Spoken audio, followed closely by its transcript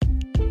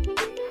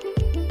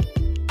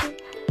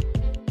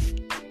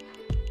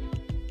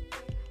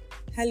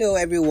Hello,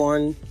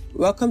 everyone.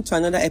 Welcome to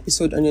another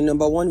episode on your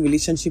number one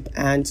relationship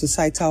and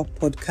societal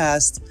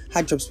podcast,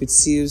 Hard Drops with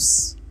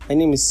Seals. My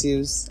name is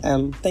Seals.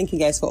 Thank you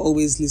guys for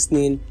always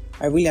listening.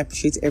 I really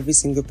appreciate every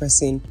single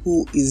person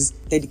who is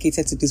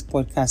dedicated to this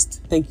podcast.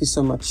 Thank you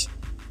so much.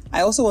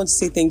 I also want to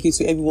say thank you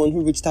to everyone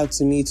who reached out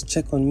to me to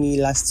check on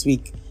me last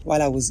week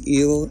while I was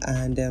ill,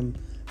 and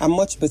I'm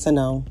much better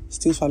now.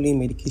 Still following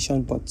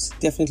medication, but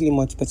definitely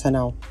much better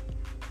now.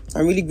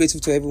 I'm really grateful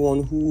to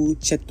everyone who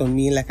checked on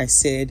me, like I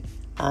said.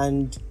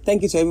 And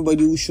thank you to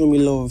everybody who showed me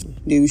love.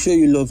 They will show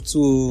you love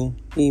too.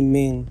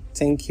 Amen.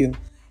 Thank you.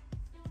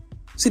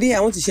 Today, I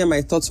want to share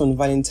my thoughts on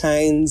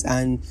Valentine's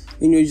and,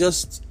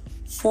 just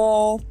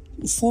four,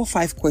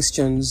 5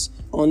 questions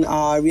on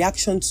our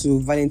reaction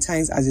to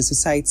Valentine's as a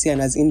society and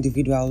as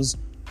individuals.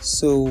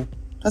 So,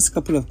 just a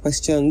couple of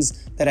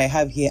questions that I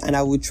have here, and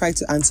I will try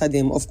to answer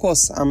them. Of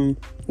course, I'm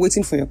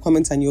waiting for your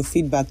comments and your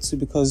feedback too,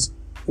 because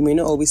we may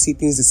not always see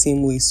things the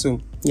same way. So,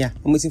 yeah,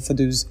 I'm waiting for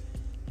those.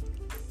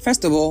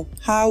 First of all,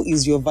 how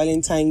is your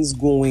Valentine's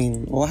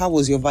going? Or how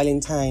was your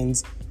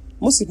Valentine's?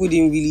 Most people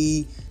didn't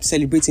really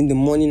celebrate in the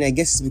morning. I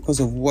guess it's because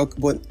of work.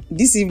 But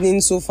this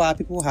evening so far,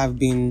 people have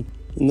been,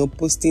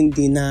 posting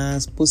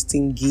dinners,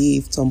 posting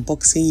gifts,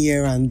 unboxing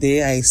here and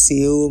there. I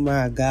say, oh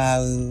my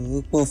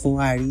God, from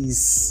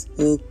Paris.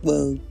 It's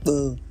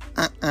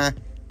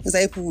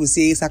like people will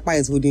say, Sakpa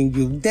is holding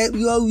you.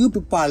 You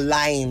people are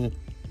lying.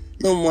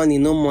 No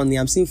money.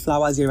 I'm seeing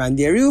flowers here and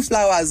there. Real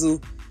flowers,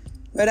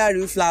 whether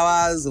real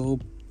flowers or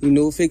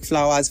fake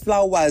flowers,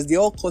 they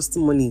all cost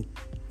money.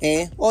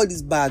 All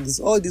these bags,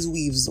 all these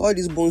weaves, all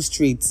these bone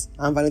straights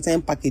and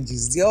Valentine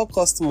packages, they all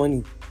cost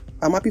money.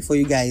 I'm happy for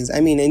you guys.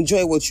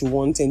 Enjoy what you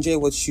want, enjoy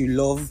what you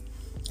love.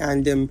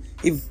 And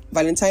if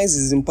Valentine's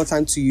is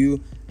important to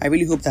you, I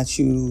really hope that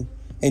you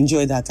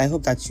enjoy that. I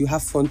hope that you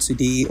have fun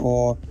today,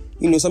 or,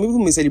 some people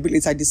may celebrate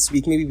later this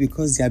week, maybe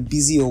because they are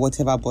busy or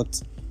whatever,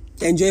 but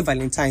enjoy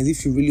Valentine's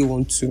if you really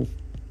want to.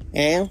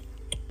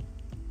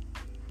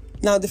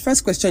 Now, the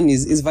first question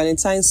is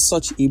Valentine's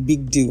such a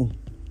big deal?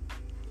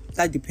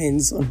 That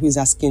depends on who is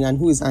asking and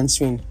who is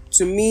answering.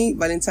 To me,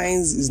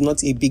 Valentine's is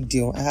not a big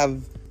deal. I have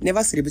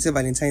never celebrated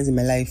Valentine's in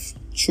my life,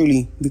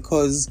 truly,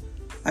 because,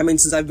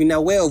 since I've been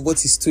aware of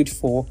what it stood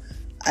for,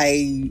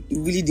 I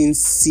really didn't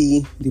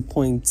see the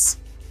point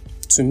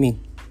to me.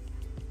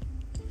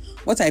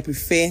 What I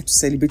prefer to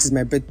celebrate is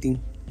my birthday,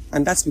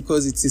 and that's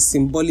because it is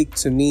symbolic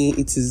to me.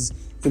 It is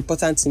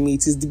important to me.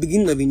 It is the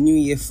beginning of a new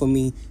year for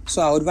me.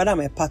 So I would rather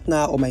my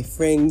partner or my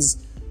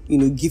friends,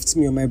 gift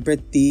me on my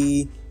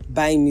birthday,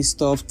 buy me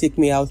stuff, take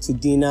me out to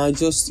dinner,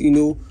 just,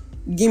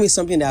 give me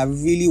something that I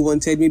really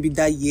wanted maybe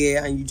that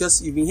year, and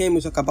you've been hearing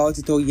me talk about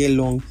it all year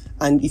long.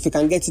 And if you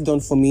can get it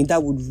done for me,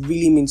 that would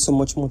really mean so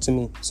much more to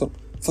me. So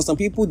for some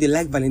people, they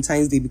like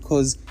Valentine's Day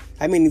because,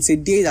 it's a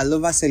day that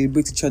lovers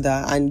celebrate each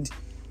other. And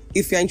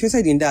if you're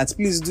interested in that,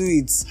 please do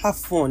it. Have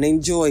fun,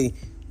 enjoy.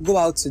 Go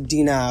out to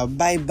dinner,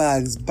 buy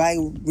bags, buy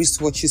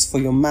wristwatches for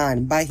your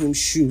man, buy him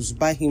shoes,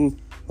 buy him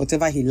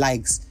whatever he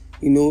likes,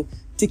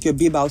 take your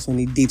babe out on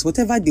a date,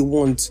 whatever they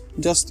want,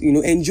 just,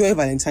 enjoy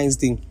Valentine's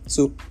Day.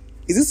 So,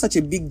 is it such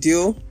a big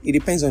deal? It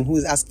depends on who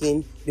is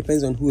asking,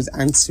 depends on who is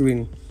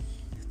answering.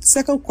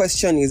 Second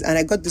question is, and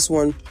I got this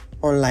one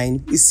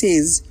online, it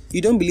says,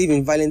 you don't believe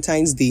in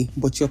Valentine's Day,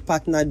 but your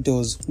partner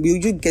does. Will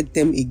you get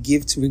them a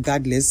gift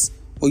regardless,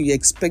 or you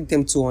expect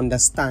them to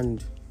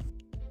understand?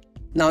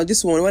 Now,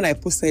 this one, when I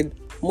posted,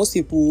 most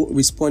people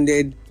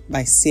responded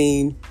by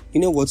saying,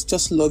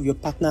 just love your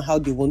partner how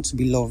they want to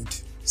be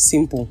loved.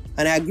 Simple.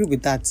 And I agree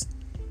with that.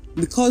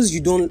 Because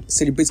you don't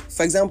celebrate,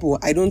 for example,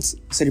 I don't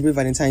celebrate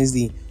Valentine's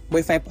Day,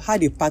 but if I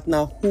had a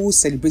partner who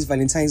celebrates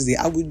Valentine's Day,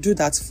 I would do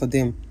that for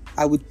them.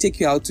 I would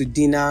take you out to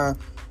dinner,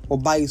 or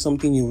buy you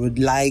something you would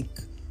like,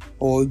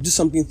 or do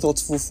something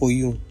thoughtful for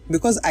you.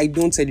 Because I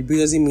don't celebrate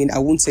doesn't mean I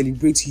won't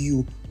celebrate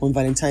you on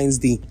Valentine's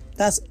Day.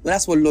 That's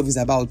what love is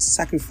about.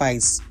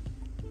 Sacrifice.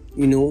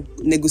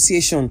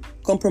 Negotiation,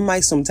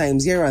 compromise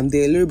sometimes here and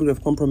there, a little bit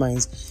of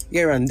compromise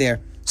here and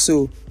there.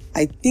 So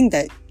I think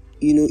that,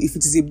 if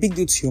it is a big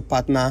deal to your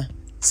partner,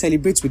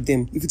 celebrate with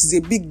them. If it is a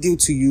big deal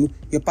to you,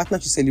 your partner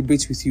should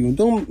celebrate with you.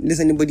 Don't let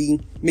anybody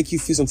make you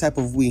feel some type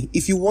of way.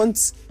 If you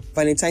want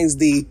Valentine's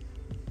Day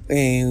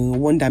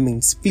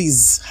wonderment,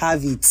 please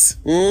have it.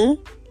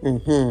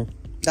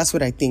 That's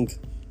what I think.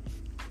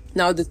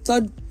 Now, the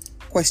third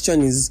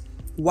question is,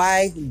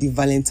 why the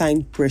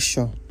Valentine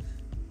pressure?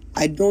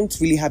 I don't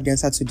really have the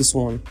answer to this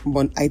one,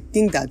 but I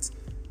think that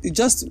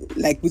just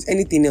like with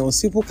anything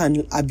else, people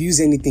can abuse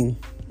anything.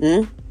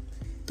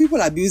 People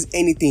abuse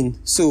anything.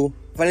 So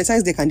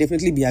Valentine's Day can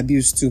definitely be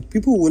abused too.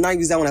 People will not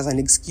use that one as an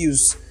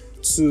excuse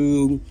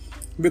to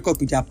break up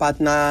with their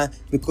partner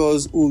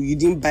because, you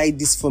didn't buy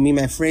this for me.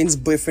 My friend's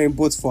boyfriend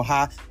bought for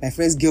her. My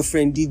friend's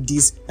girlfriend did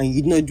this and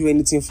you did not do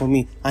anything for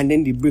me. And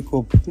then they break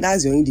up.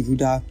 That's your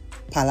individual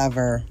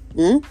palaver.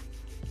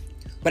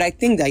 But I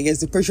think that, yes,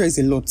 the pressure is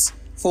a lot.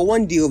 For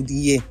one day of the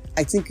year,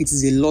 I think it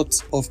is a lot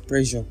of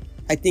pressure.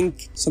 I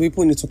think some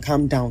people need to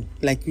calm down.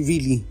 Like,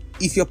 really.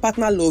 If your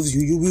partner loves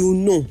you, you will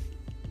know.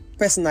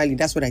 Personally,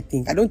 that's what I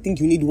think. I don't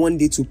think you need one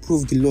day to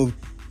prove the love.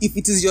 if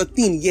it is your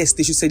thing, yes,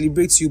 they should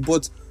celebrate you,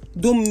 but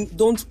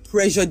don't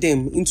pressure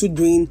them into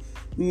doing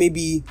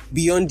maybe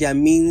beyond their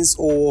means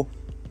or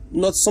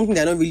not something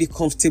they're not really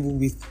comfortable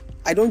with.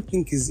 I don't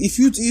think is if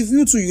you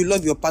two you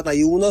love your partner,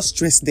 you will not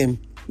stress them.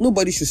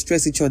 Nobody should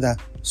stress each other.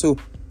 So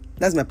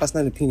that's my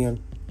personal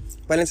opinion.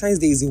 Valentine's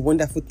Day is a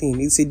wonderful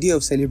thing. It's a day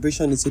of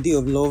celebration. It's a day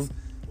of love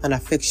and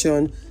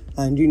affection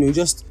and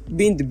just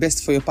being the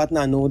best for your partner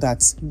and all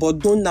that. But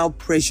don't now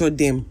pressure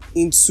them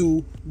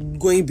into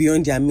going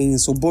beyond their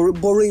means or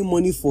borrowing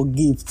money for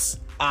gifts.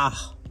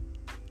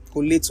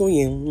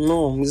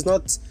 No, it's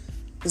not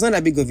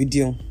that big of a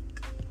deal.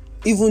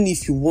 Even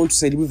if you want to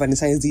celebrate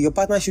Valentine's Day, your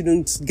partner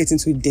shouldn't get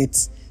into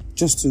debt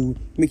just to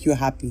make you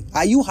happy.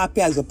 Are you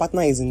happy as your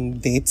partner is in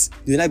debt?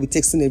 Do you not be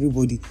texting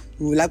everybody?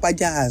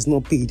 Lagbaja has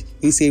not paid.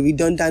 It's a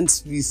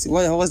redundant.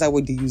 What's that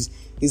word they use?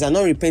 It's a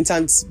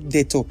non-repentant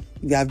debtor.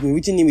 They have been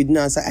reaching him with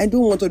no answer. I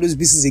don't want all those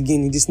business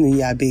again in this new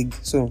year, beg.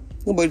 So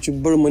nobody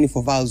should borrow money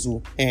for vows.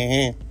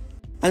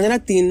 Another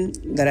thing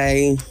that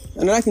I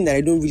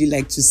don't really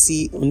like to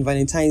see on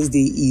Valentine's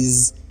Day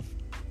is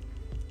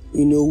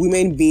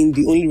women being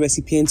the only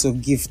recipients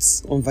of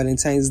gifts on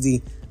Valentine's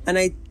Day. And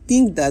I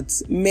think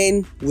that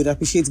men would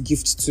appreciate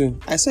gifts too.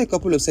 I saw a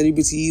couple of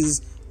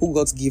celebrities who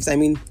got gifts. I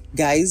mean,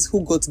 guys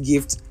who got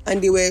gifts,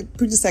 and they were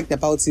pretty psyched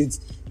about it.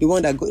 The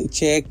one that got a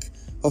check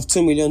of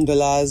 $2 million,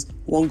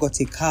 one got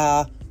a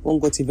car, one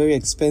got a very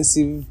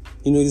expensive,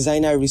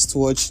 designer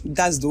wristwatch.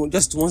 That's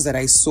just the ones that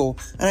I saw.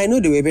 And I know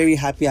they were very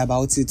happy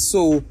about it.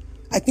 So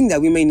I think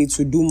that women need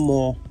to do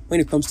more when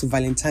it comes to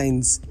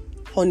Valentine's,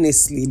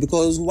 honestly,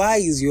 because why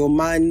is your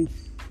man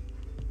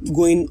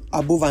going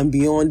above and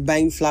beyond,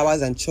 buying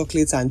flowers and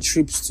chocolates and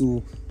trips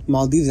to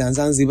Maldives and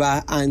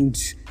Zanzibar, and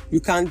you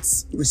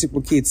can't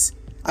reciprocate?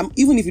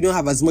 Even if you don't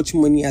have as much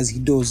money as he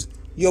does,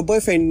 your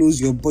boyfriend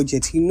knows your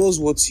budget. He knows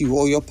what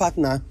or your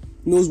partner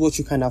knows what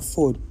you can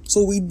afford.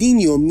 So within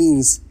your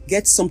means,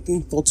 get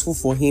something thoughtful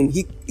for him.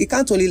 He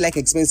can't only like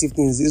expensive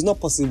things. It's not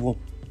possible.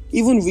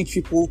 Even rich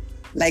people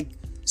like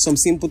some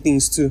simple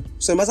things too.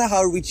 So no matter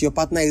how rich your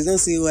partner is, don't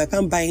say, I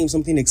can't buy him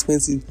something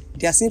expensive.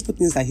 There are simple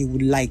things that he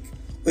would like.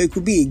 Or it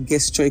could be a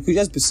gesture. It could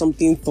just be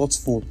something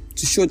thoughtful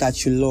to show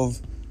that you love,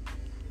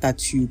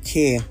 that you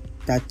care,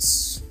 that,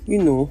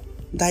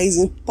 that is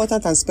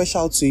important and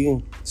special to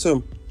you.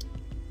 So,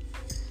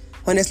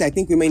 honestly, I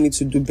think women need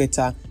to do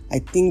better. I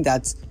think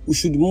that we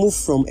should move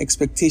from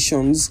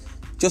expectations,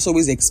 just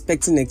always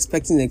expecting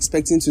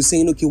to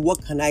saying, okay,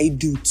 what can I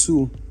do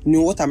too?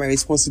 What are my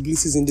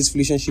responsibilities in this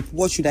relationship?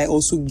 What should I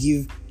also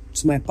give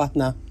to my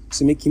partner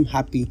to make him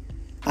happy?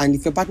 And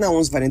if your partner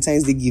wants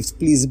Valentine's Day gifts,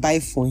 please buy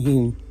for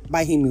him.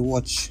 Buy him a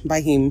watch,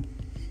 buy him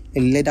a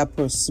leather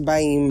purse,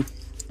 buy him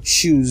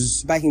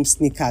shoes, buy him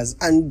sneakers.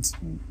 And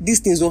these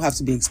things don't have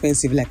to be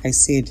expensive, like I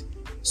said.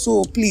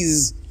 So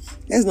please,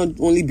 let's not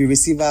only be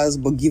receivers,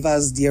 but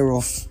givers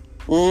thereof.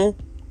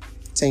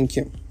 Thank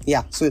you.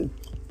 Yeah, so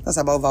that's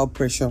about vow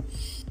pressure.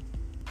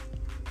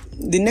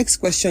 The next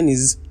question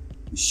is,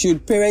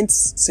 should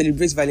parents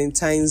celebrate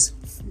Valentine's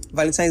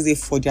Day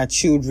for their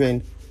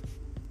children?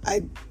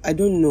 I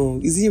don't know.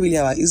 Is it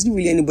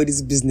really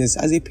anybody's business?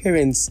 As a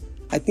parent,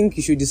 I think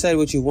you should decide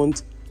what you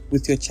want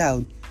with your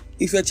child.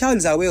 If your child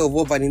is aware of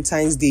what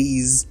Valentine's Day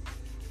is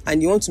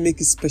and you want to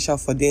make it special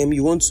for them,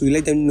 you want to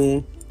let them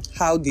know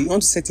you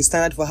want to set a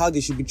standard for how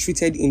they should be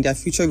treated in their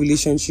future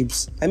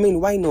relationships. I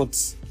mean, why not?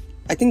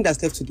 I think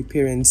that's left to the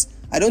parents.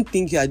 I don't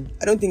think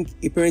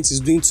a parent is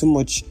doing too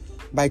much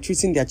by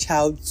treating their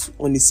child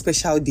on a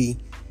special day,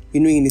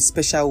 in a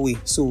special way.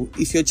 So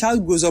if your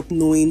child grows up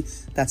knowing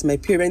that my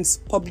parents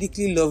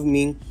publicly love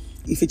me,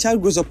 if a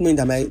child grows up knowing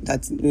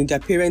that their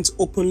parents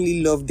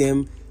openly love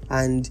them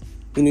and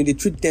they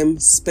treat them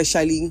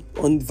specially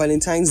on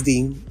Valentine's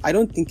Day, I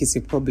don't think it's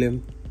a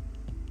problem.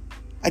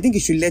 I think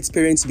you should let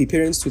parents be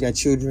parents to their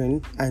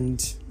children.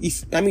 And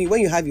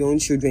when you have your own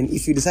children,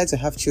 if you decide to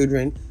have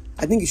children,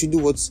 I think you should do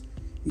what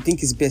you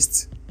think is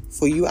best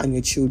for you and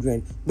your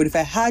children. But if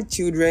I had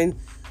children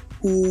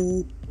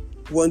who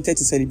wanted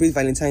to celebrate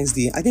Valentine's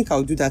Day, I think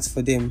I'll do that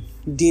for them.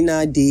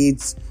 Dinner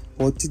dates,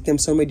 or take them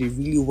somewhere they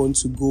really want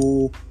to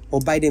go,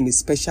 or buy them a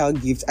special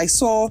gift. I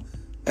saw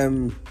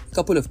a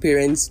couple of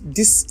parents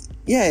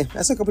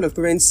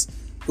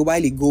a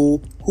while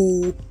ago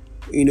who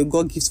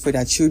got gifts for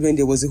their children.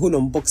 There was a whole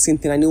unboxing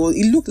thing, and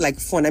it looked like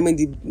fun.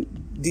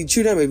 The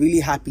children were really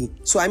happy.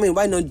 So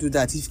why not do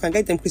that? If you can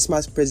get them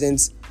Christmas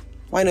presents,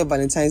 why not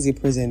Valentine's Day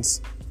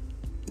presents?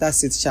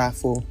 That's it,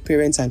 for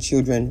parents and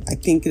children. I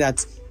think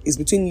that it's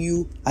between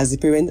you as the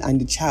parent and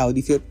the child.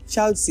 If your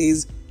child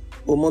says,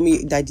 oh,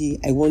 mommy, daddy,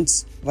 I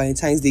want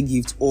Valentine's Day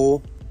gift,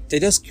 or they're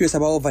just curious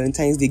about what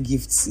Valentine's Day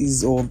gifts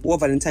is or what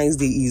Valentine's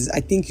Day is,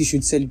 I think you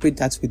should celebrate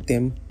that with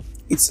them.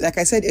 It's like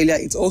I said earlier,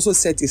 it's also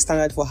set a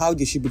standard for how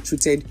they should be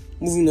treated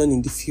moving on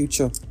in the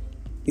future.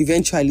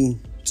 Eventually,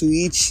 to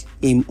each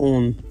his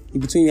own,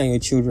 between you and your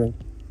children.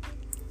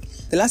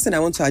 The last thing I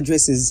want to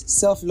address is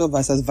self-love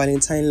versus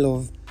Valentine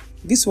love.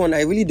 This one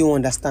I really don't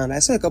understand. I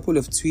saw a couple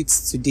of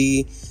tweets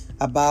today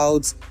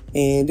about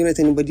don't let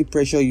anybody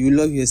pressure you,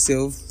 love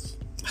yourself.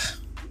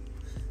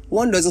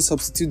 one doesn't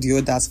substitute the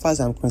other as far as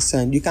I'm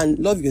concerned. You can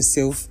love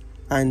yourself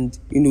and,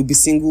 be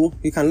single.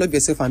 You can love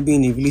yourself and be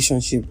in a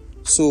relationship.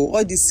 So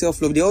all this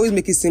self-love, they always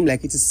make it seem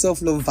like it is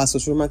self-love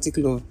versus romantic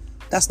love.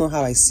 That's not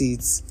how I see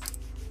it.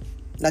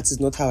 That is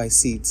not how I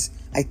see it.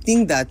 I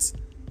think that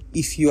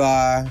if you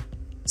are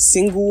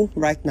single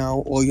right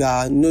now, or you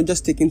are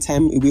just taking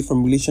time away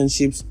from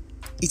relationships,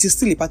 it is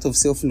still a part of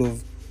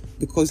self-love,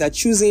 because you're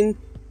choosing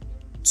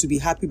to be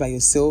happy by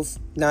yourself,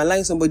 now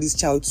allowing somebody's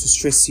child to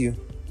stress you.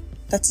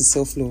 That is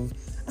self-love.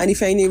 And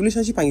if you're in a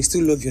relationship and you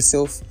still love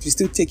yourself, you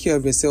still take care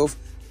of yourself,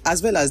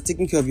 as well as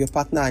taking care of your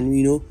partner,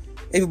 and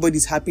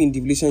everybody's happy in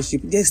the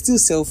relationship, there's still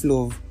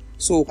self-love.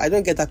 So I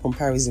don't get that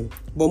comparison.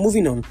 But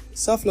moving on,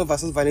 self-love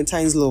versus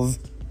Valentine's love.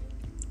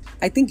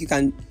 I think you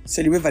can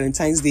celebrate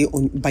Valentine's Day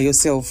by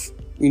yourself,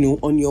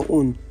 on your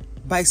own.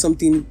 Buy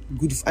something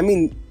good.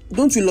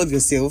 Don't you love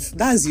yourself?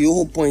 That's the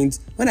whole point.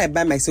 When I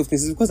buy myself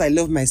things, it's because I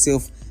love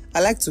myself.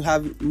 I like to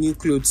have new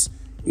clothes,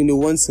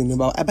 once in a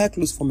while. I buy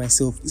clothes for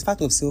myself. It's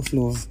part of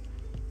self-love.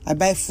 I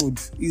buy food.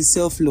 It's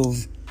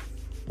self-love.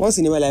 Once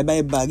in a while, I buy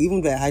a bag,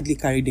 even though I hardly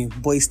carry them.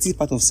 But it's still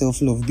part of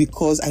self-love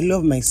because I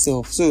love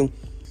myself. So,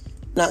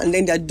 now and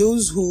then there are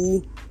those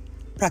who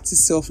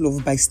practice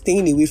self-love by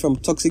staying away from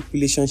toxic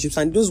relationships.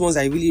 And those ones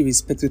I really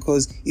respect,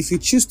 because if you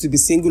choose to be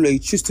single or you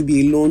choose to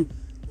be alone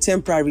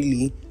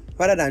temporarily,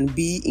 rather than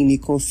be in a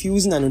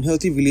confusing and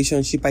unhealthy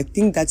relationship, I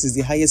think that is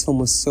the highest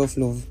form of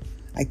self-love.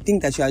 I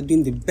think that you are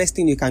doing the best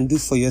thing you can do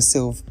for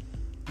yourself.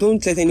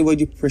 Don't let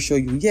anybody pressure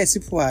you. Yes,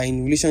 people are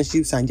in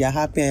relationships and they are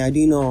happy and are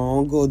doing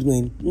God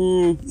when.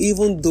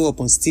 Even though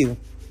upon still,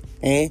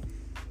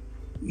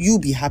 you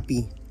be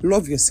happy.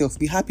 Love yourself.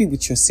 Be happy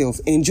with yourself.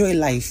 Enjoy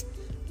life.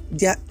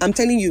 I'm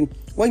telling you,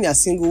 when you are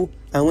single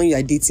and when you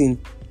are dating,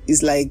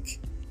 it's like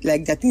there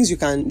are things you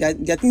can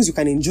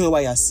enjoy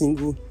while you are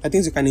single. There are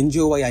things you can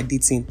enjoy while you are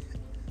dating.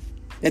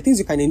 There are things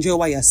you can enjoy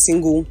while you are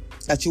single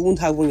that you won't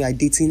have when you are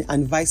dating,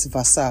 and vice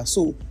versa.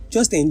 So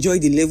just enjoy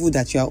the level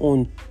that you are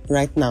on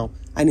right now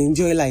and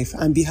enjoy life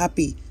and be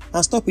happy,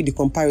 and stop with the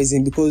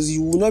comparison, because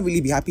you will not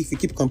really be happy if you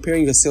keep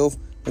comparing yourself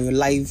or your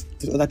life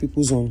to other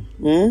people's own.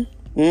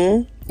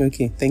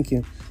 Okay, thank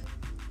you.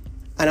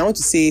 And I want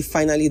to say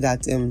finally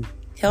that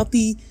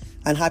healthy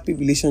and happy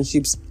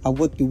relationships are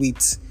worth the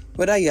wait.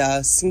 Whether you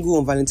are single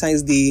on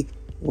Valentine's Day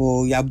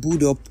or you are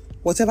booed up,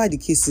 whatever the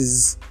case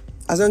is,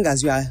 as long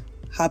as you are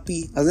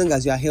happy, as long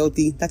as you are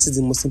healthy, that is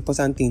the most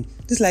important thing.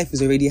 This life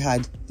is already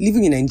hard.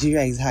 Living in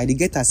Nigeria is hard. It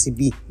gets as it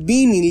be.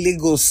 Being in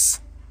Lagos,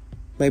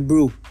 my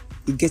bro,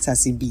 it gets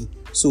as it be.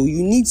 So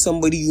you need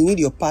somebody, you need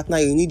your partner,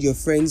 you need your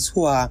friends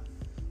who are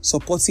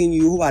supporting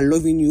you, who are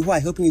loving you, who are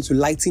helping you to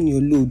lighten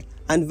your load,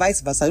 and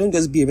vice versa. Don't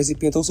just be a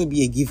recipient, also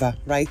be a giver,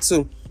 right?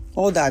 So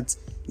all that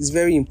is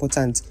very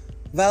important.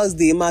 Val's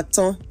Day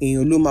matin in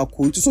your low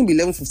marco. It will soon be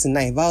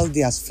 11:59. Val's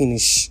Day has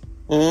finished.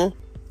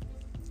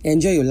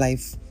 Enjoy your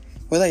life.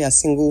 Whether you're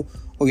single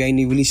or you're in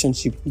a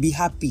relationship, be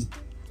happy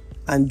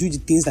and do the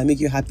things that make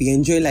you happy.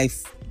 Enjoy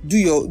life.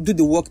 Do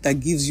the work that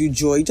gives you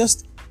joy.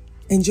 Just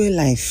enjoy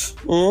life.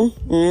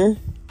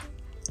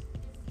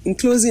 In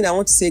closing, I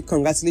want to say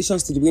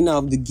congratulations to the winner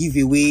of the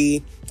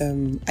giveaway,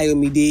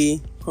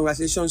 Ayomide.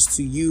 Congratulations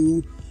to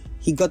you.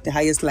 He got the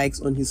highest likes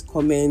on his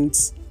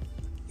comments.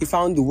 He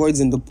found the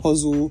words in the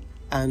puzzle,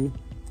 and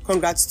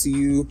congrats to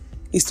you.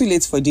 It's too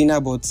late for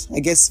dinner, but I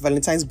guess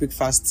Valentine's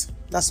breakfast,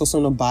 that's also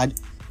not bad.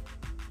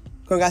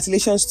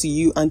 Congratulations to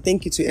you, and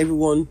thank you to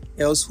everyone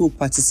else who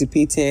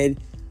participated.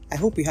 I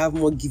hope we have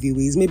more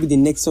giveaways. Maybe the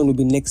next one will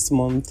be next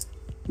month.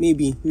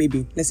 Maybe.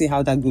 Let's see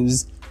how that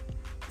goes.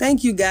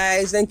 Thank you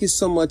guys. Thank you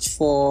so much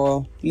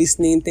for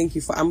listening.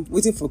 I'm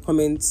waiting for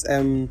comments.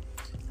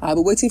 I'll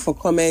be waiting for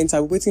comments.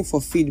 I'll be waiting for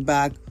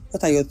feedback.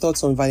 What are your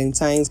thoughts on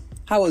Valentine's?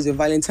 How was your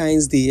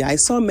Valentine's Day? I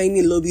saw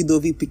many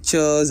lovey-dovey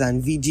pictures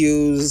and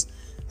videos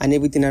and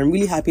everything. I'm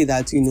really happy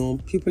that,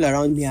 people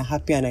around me are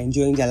happy and are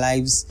enjoying their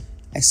lives.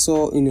 I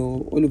saw,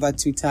 all over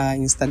Twitter,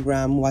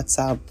 Instagram,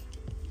 WhatsApp.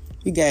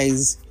 You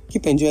guys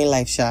keep enjoying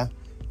life, Sha.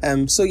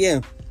 So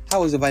yeah,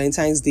 how was your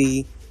Valentine's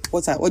Day?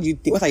 What do you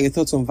think? What are your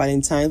thoughts on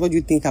Valentine's? What do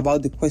you think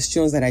about the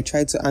questions that I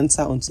tried to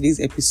answer on today's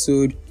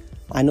episode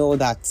and all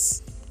that?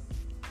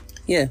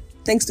 Yeah,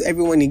 thanks to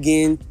everyone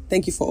again.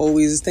 Thank you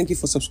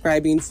for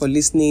subscribing, for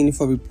listening,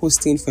 for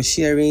reposting, for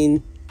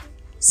sharing.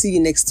 See you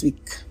next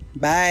week.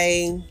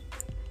 Bye.